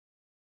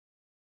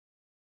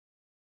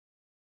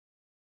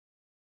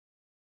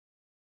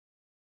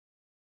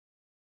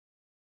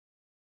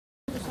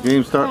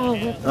Game start.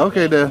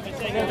 Okay, Dad.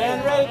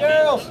 Ready,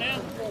 girls.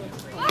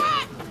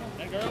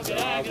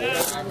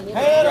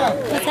 Hannah.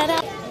 What's that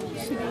up?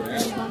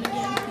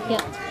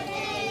 Yeah.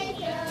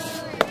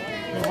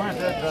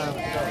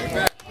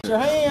 Your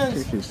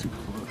hands. He's too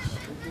close.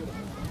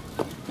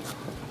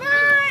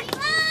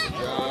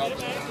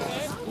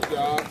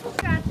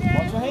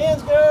 Watch your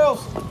hands,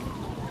 girls.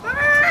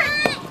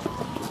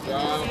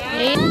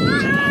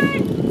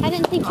 I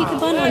didn't think you could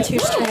bunt on two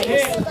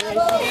strikes.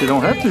 She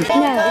don't have to. No.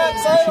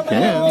 She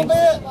can.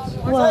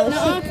 Well,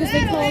 no, because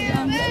they called it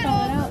out.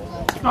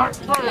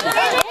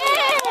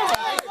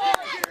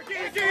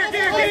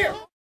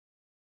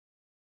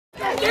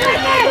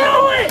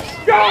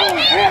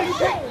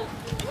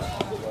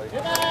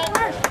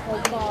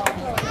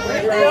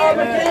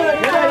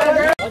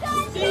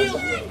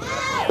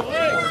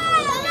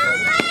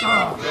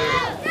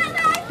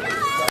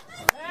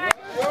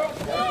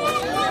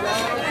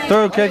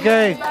 Throw, KK.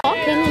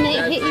 Walking and it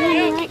hit you in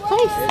the right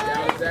place.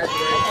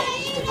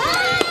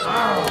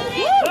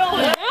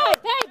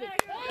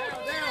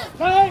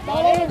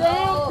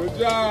 Good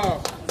job.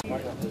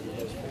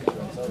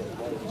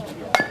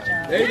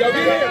 There you go.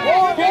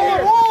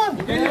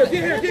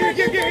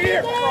 Get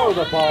here. Throw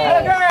the ball.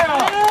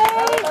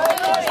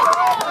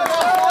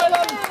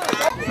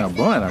 Now,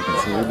 bunt, I can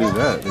see her do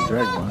that. The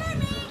drag bunt.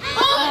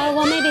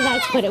 Well, maybe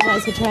that's what it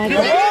was, a drag.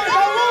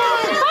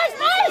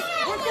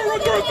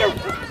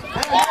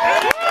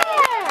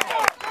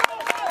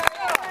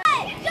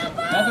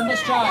 Nothing but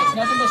strikes.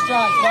 Nothing but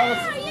strikes.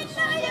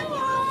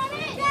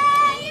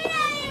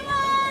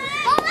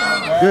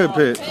 Good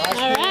pitch.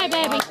 All right,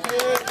 baby.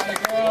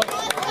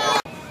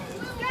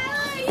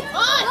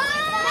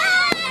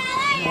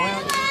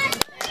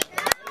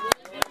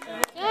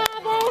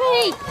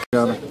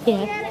 Got her.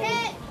 Yeah.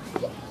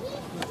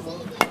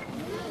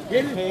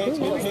 Hit.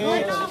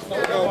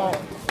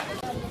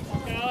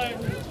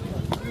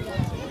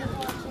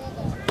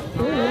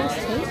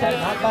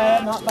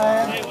 Not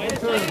bad.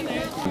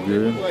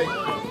 Good.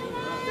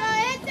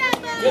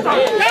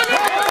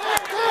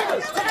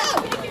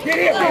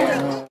 Get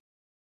here.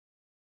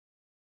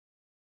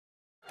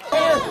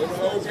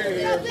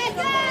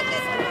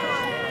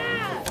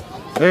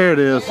 There it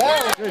is.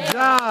 Good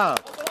job.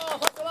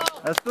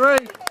 That's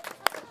 3.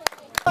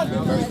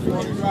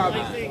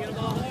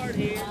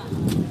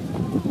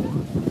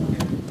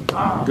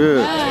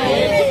 Good.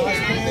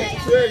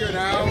 Trigger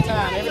now. Every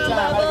time.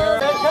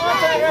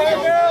 Contact right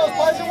here, girls.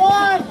 Place it 1.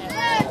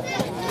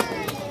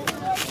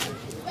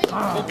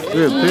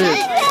 Good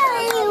pitch.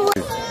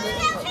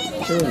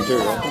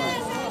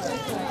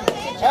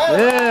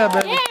 Yeah,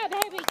 baby. Yeah,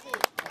 baby.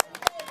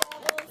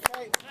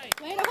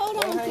 Way to hold on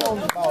to it.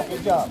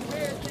 Good job.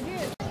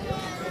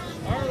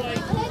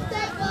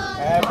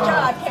 Good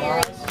job,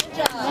 Carrie.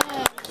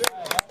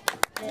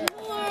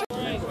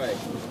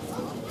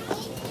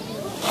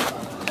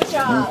 Good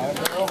job.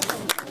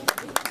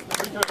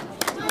 Good job.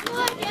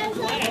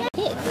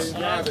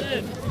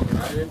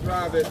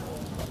 Drive it.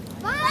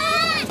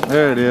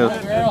 There it is.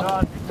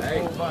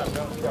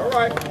 All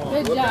right.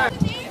 Good job.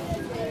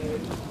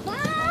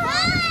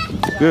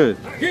 Good.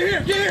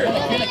 Get here.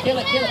 Kill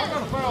it.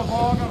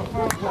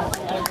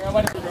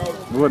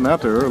 It wasn't out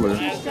there earlier.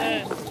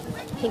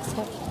 Think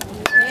so.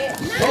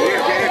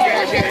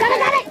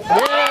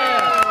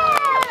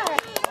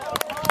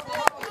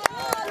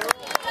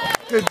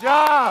 Good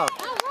job.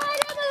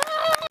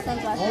 Come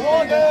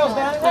on, girls.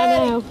 Down I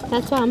know.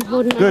 That's why I'm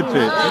holding on. Good pitch.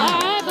 All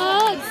right,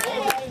 Bugs.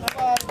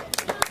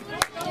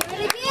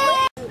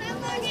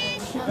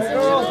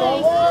 girls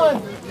on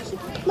 1.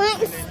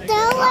 Mike's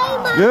still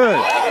like Good.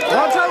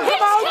 Watch out.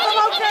 Come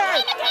on,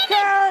 Carrie.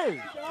 Carrie.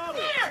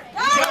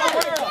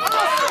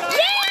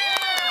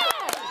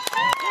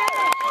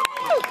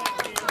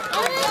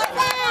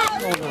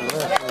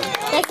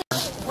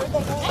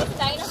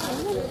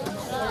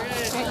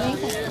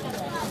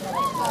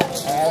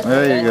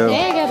 There you go.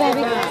 There you go,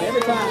 baby.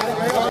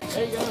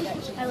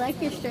 I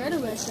like your shirt,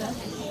 Alyssa.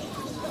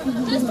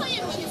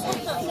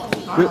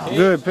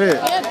 Good pitch. Good pitch,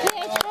 baby.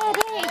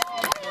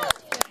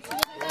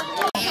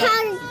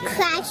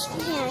 Crash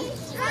can.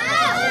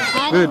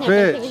 Good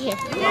pitch. Is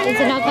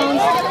it not going?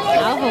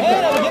 I'll hold it.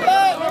 Get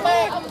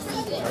back.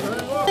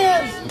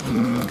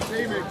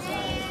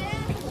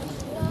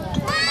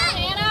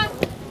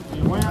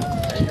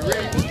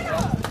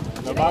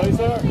 Nobody's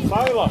there.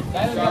 Silent.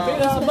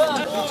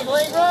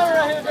 Green runner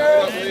right here,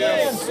 girls.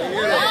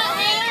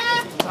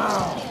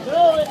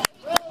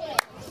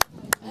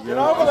 Get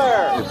over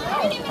there.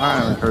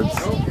 Iron hurts.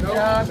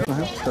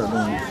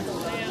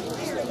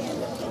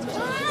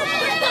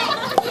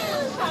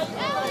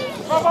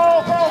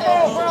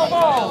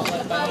 Ball.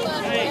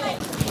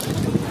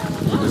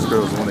 This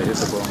girl's want to hit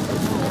the ball.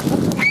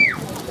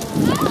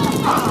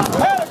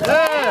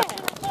 Yeah.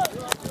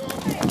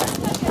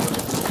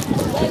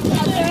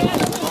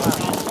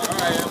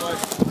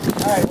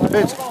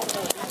 Pitch.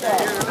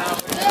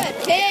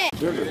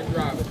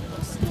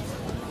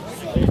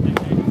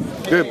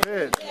 Good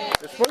pitch.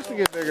 It's supposed to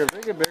get bigger. If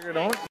they get bigger,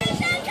 don't it?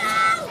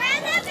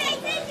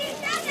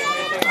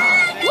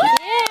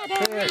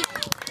 Yeah, baby.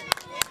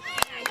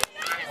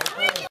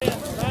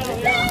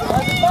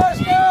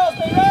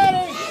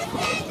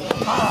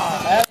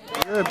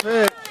 Good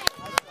pitch.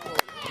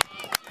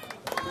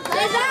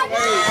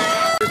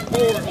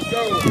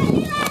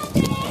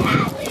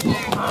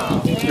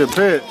 Good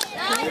pitch.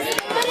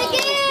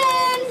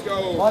 Let's go.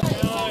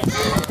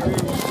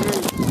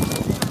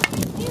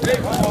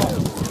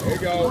 There you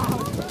go.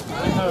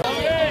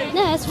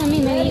 No, that's for me.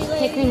 Maybe you should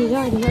take her in the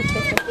yard and work with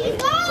her.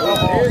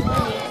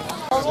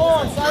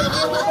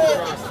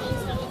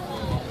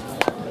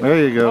 There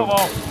you go.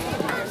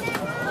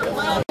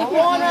 Come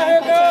on now,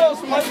 here goes.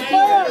 Play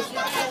first.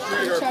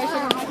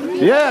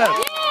 Yeah.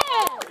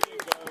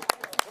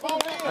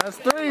 That's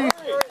 3.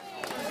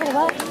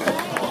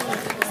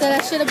 Said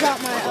I should have brought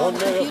my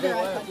computer.